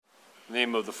In the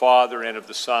name of the Father, and of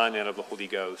the Son, and of the Holy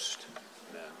Ghost.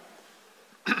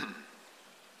 Amen.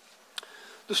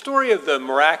 The story of the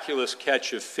miraculous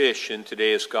catch of fish in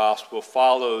today's gospel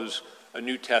follows a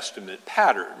New Testament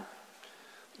pattern.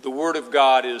 The Word of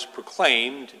God is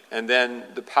proclaimed, and then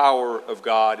the power of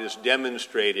God is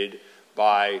demonstrated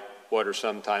by what are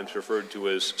sometimes referred to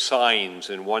as signs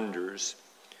and wonders.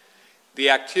 The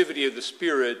activity of the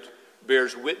Spirit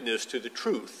bears witness to the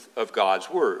truth of God's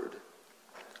Word.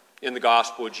 In the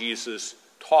gospel, Jesus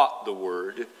taught the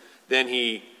Word. Then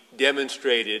he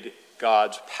demonstrated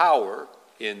God's power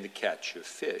in the catch of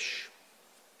fish.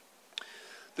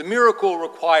 The miracle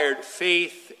required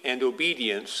faith and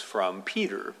obedience from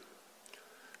Peter.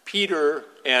 Peter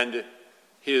and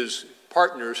his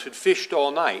partners had fished all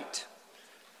night.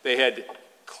 They had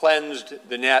cleansed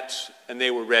the nets and they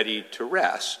were ready to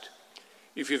rest.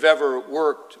 If you've ever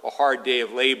worked a hard day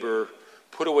of labor,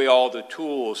 put away all the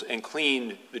tools and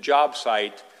cleaned the job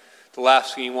site, the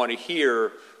last thing you want to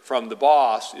hear from the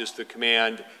boss is the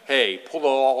command, hey, pull it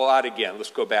all out again, let's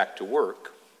go back to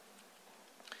work.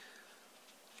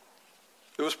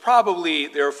 There was probably,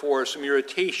 therefore, some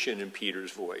irritation in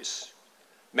Peter's voice.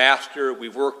 Master,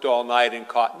 we've worked all night and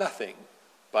caught nothing,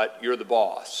 but you're the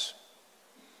boss.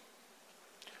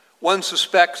 One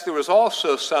suspects there was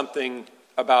also something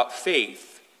about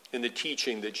faith in the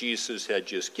teaching that Jesus had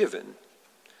just given.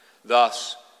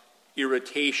 Thus,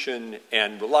 irritation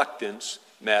and reluctance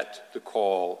met the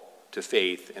call to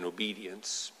faith and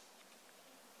obedience.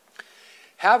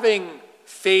 Having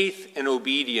faith and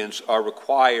obedience are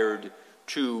required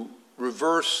to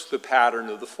reverse the pattern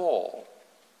of the fall.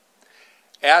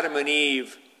 Adam and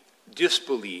Eve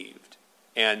disbelieved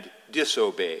and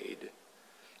disobeyed,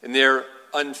 and their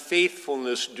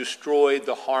unfaithfulness destroyed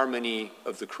the harmony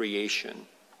of the creation.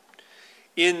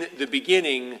 In the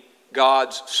beginning,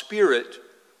 God's Spirit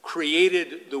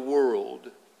created the world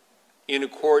in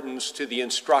accordance to the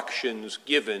instructions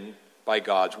given by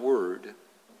God's Word.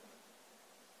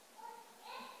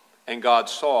 And God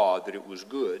saw that it was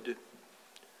good.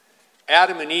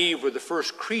 Adam and Eve were the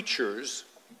first creatures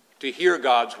to hear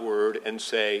God's Word and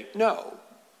say, no,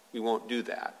 we won't do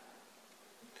that.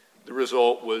 The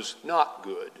result was not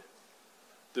good.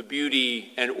 The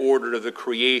beauty and order of the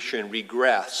creation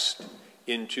regressed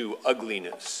into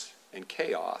ugliness and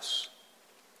chaos.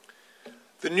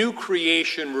 The new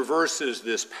creation reverses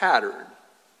this pattern.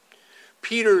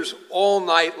 Peter's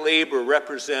all-night labor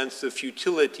represents the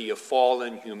futility of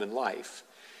fallen human life.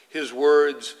 His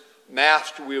words,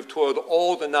 Master, we have toiled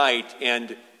all the night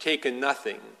and taken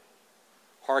nothing,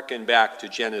 harken back to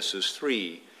Genesis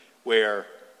 3, where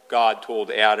God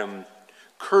told Adam,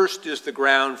 cursed is the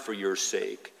ground for your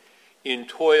sake. In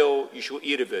toil you shall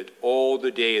eat of it all the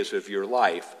days of your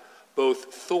life.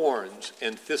 Both thorns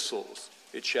and thistles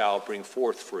it shall bring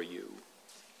forth for you.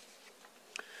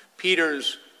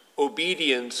 Peter's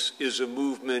obedience is a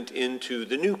movement into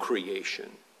the new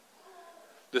creation.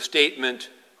 The statement,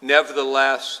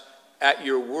 nevertheless, at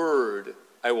your word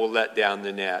I will let down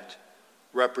the net,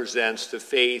 represents the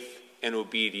faith and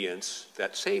obedience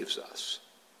that saves us.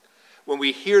 When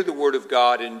we hear the word of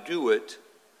God and do it,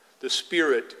 the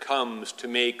Spirit comes to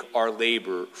make our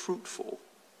labor fruitful.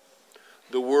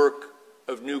 The work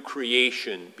of new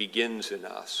creation begins in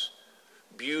us.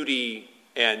 Beauty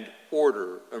and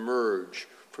order emerge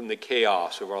from the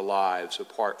chaos of our lives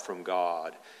apart from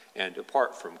God and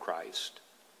apart from Christ.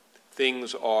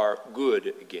 Things are good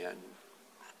again.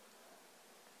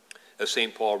 As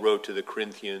St. Paul wrote to the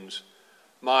Corinthians,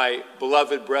 my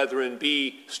beloved brethren,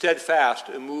 be steadfast,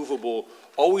 immovable,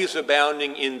 always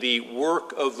abounding in the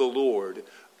work of the Lord,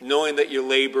 knowing that your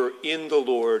labor in the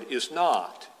Lord is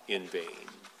not in vain.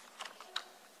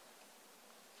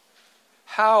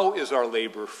 How is our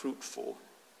labor fruitful?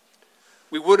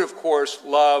 We would, of course,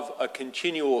 love a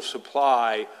continual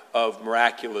supply of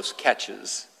miraculous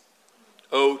catches.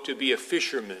 Oh, to be a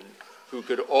fisherman who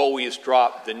could always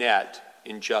drop the net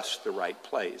in just the right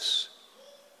place.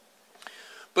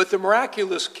 But the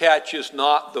miraculous catch is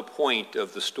not the point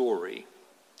of the story.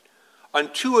 On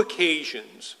 2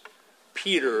 occasions,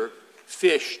 Peter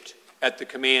fished at the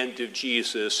command of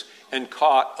Jesus and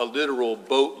caught a literal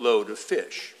boatload of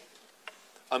fish.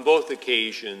 On both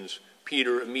occasions,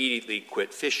 Peter immediately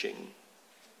quit fishing.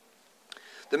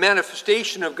 The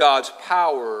manifestation of God's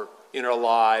power in our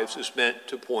lives is meant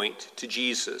to point to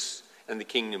Jesus and the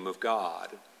kingdom of God.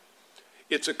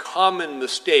 It's a common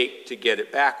mistake to get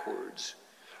it backwards.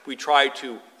 We try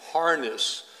to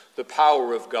harness the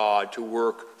power of God to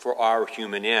work for our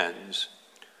human ends.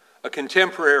 A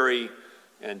contemporary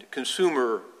and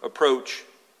consumer approach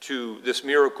to this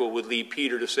miracle would lead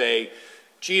Peter to say,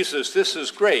 Jesus, this is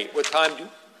great. What time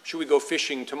should we go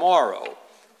fishing tomorrow?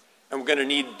 And we're going to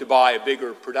need to buy a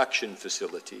bigger production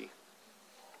facility.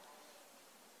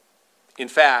 In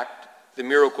fact, the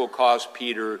miracle caused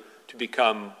Peter to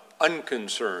become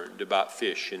unconcerned about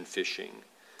fish and fishing.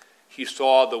 He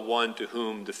saw the one to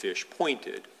whom the fish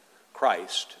pointed,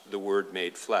 Christ, the Word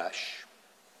made flesh.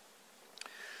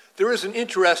 There is an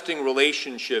interesting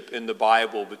relationship in the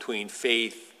Bible between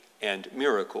faith and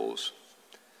miracles.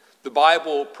 The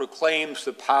Bible proclaims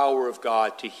the power of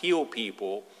God to heal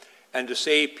people and to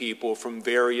save people from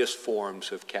various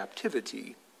forms of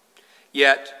captivity.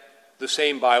 Yet, the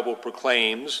same Bible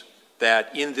proclaims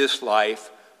that in this life,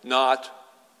 not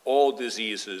all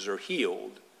diseases are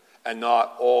healed, and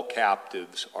not all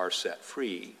captives are set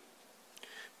free.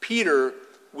 Peter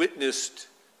witnessed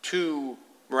 2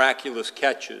 miraculous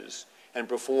catches and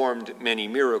performed many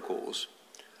miracles,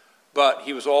 but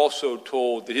he was also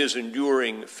told that his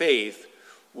enduring faith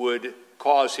would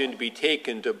cause him to be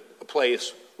taken to a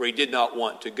place where he did not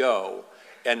want to go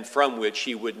and from which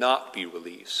he would not be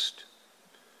released.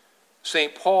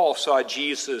 St. Paul saw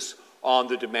Jesus on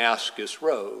the Damascus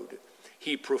road.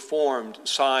 He performed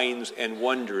signs and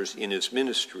wonders in his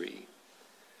ministry.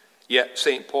 Yet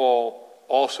St. Paul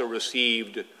also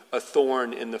received a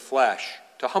thorn in the flesh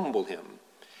to humble him,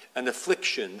 an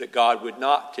affliction that God would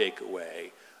not take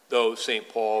away, though St.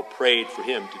 Paul prayed for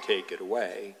him to take it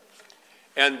away.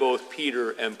 And both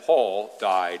Peter and Paul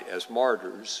died as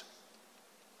martyrs.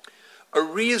 A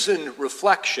reasoned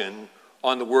reflection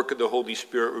on the work of the Holy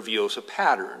Spirit reveals a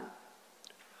pattern.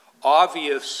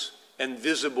 Obvious and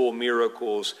visible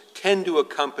miracles tend to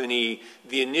accompany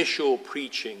the initial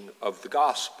preaching of the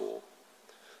gospel.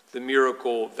 The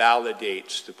miracle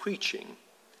validates the preaching.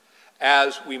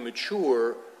 As we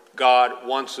mature, God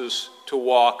wants us to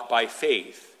walk by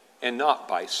faith and not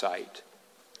by sight.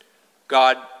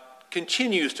 God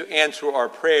continues to answer our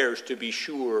prayers, to be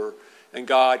sure, and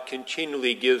God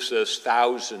continually gives us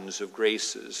thousands of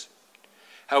graces.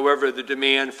 However, the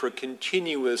demand for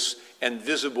continuous and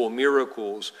visible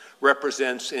miracles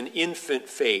represents an infant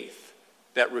faith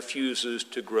that refuses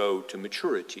to grow to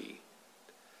maturity.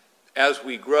 As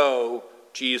we grow,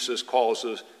 Jesus calls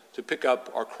us to pick up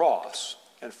our cross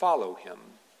and follow him.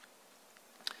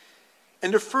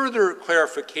 And a further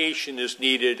clarification is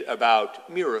needed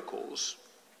about miracles.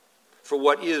 For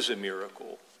what is a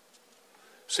miracle?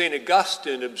 St.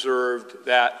 Augustine observed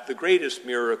that the greatest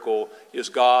miracle is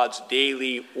God's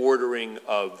daily ordering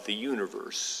of the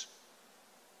universe.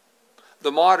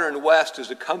 The modern West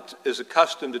is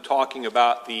accustomed to talking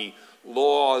about the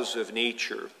laws of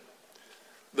nature.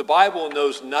 The Bible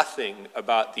knows nothing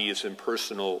about these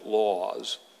impersonal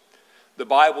laws. The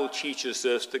Bible teaches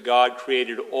us that God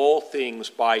created all things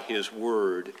by his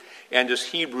word, and as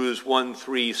Hebrews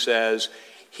 1:3 says,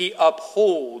 he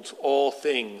upholds all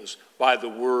things by the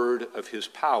word of his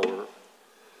power.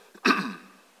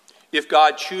 If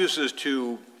God chooses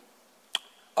to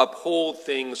uphold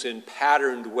things in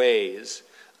patterned ways,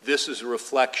 this is a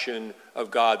reflection of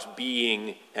God's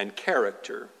being and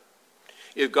character.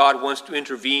 If God wants to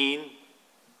intervene,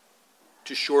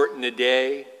 to shorten a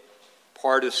day,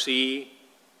 part a sea,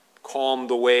 calm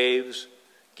the waves,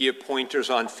 give pointers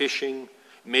on fishing,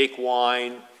 make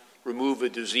wine, remove a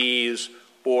disease,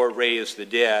 or raise the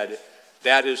dead,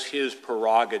 that is his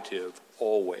prerogative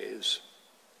always.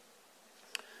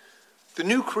 The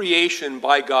new creation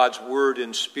by God's word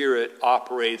and spirit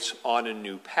operates on a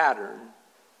new pattern.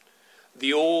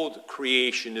 The old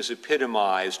creation is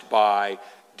epitomized by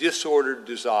disordered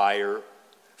desire,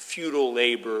 futile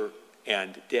labor,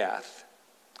 and death.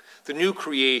 The new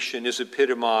creation is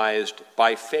epitomized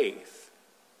by faith,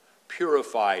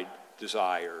 purified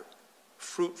desire,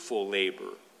 fruitful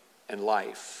labor, and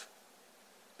life.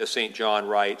 As St. John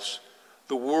writes,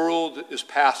 the world is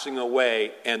passing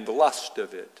away and the lust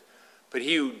of it, but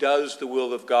he who does the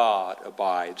will of God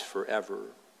abides forever.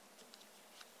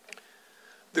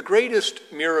 The greatest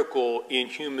miracle in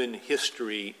human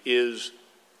history is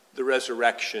the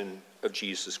resurrection of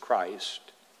Jesus Christ.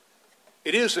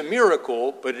 It is a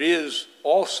miracle, but it is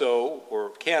also,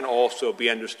 or can also be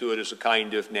understood as a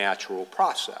kind of natural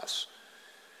process.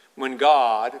 When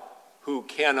God, who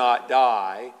cannot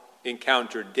die,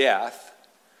 encountered death,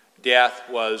 death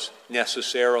was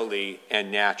necessarily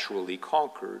and naturally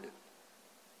conquered.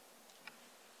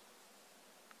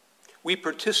 We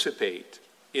participate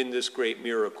in this great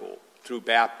miracle through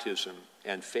baptism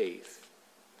and faith.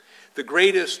 The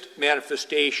greatest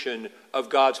manifestation of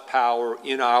God's power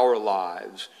in our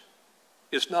lives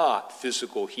is not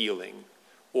physical healing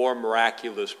or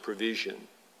miraculous provision,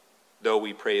 though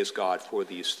we praise God for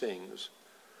these things.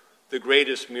 The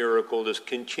greatest miracle is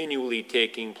continually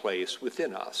taking place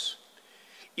within us.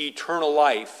 Eternal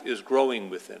life is growing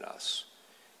within us.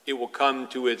 It will come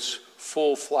to its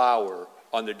full flower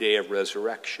on the day of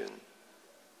resurrection.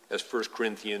 As 1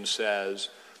 Corinthians says,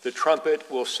 the trumpet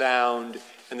will sound,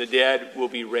 and the dead will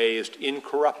be raised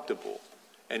incorruptible,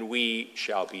 and we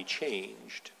shall be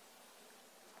changed.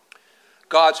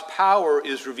 God's power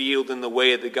is revealed in the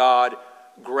way that God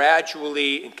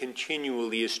gradually and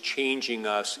continually is changing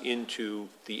us into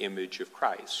the image of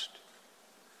Christ.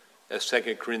 As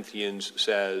 2 Corinthians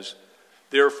says,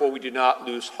 therefore we do not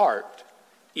lose heart.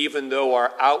 Even though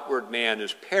our outward man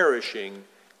is perishing,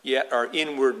 yet our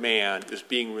inward man is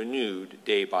being renewed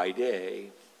day by day.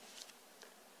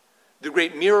 The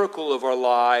great miracle of our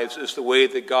lives is the way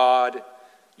that God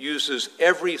uses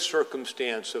every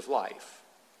circumstance of life,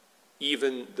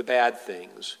 even the bad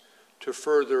things, to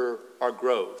further our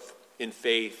growth in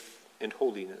faith and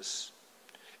holiness.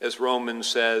 As Romans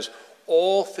says,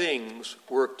 all things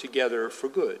work together for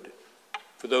good,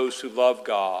 for those who love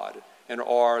God and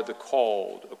are the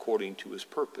called according to his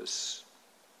purpose.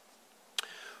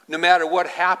 No matter what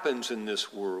happens in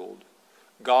this world,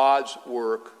 God's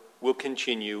work will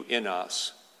continue in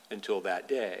us until that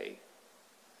day.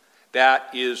 That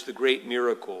is the great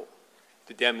miracle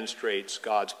that demonstrates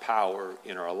God's power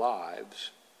in our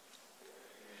lives.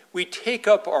 We take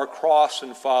up our cross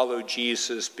and follow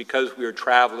Jesus because we are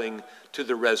traveling to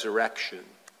the resurrection.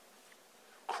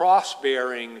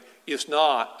 Cross-bearing is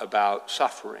not about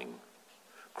suffering.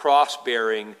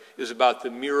 Cross-bearing is about the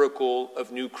miracle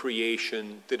of new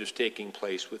creation that is taking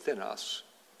place within us.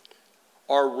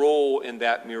 Our role in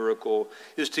that miracle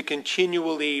is to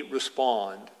continually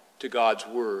respond to God's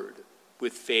word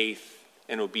with faith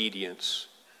and obedience,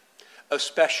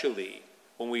 especially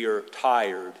when we are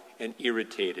tired and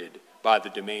irritated by the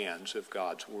demands of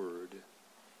God's word.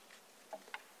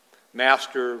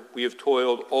 Master, we have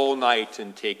toiled all night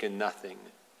and taken nothing.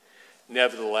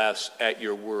 Nevertheless, at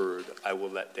your word, I will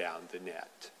let down the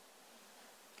net.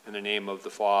 In the name of the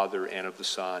Father, and of the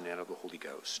Son, and of the Holy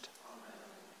Ghost.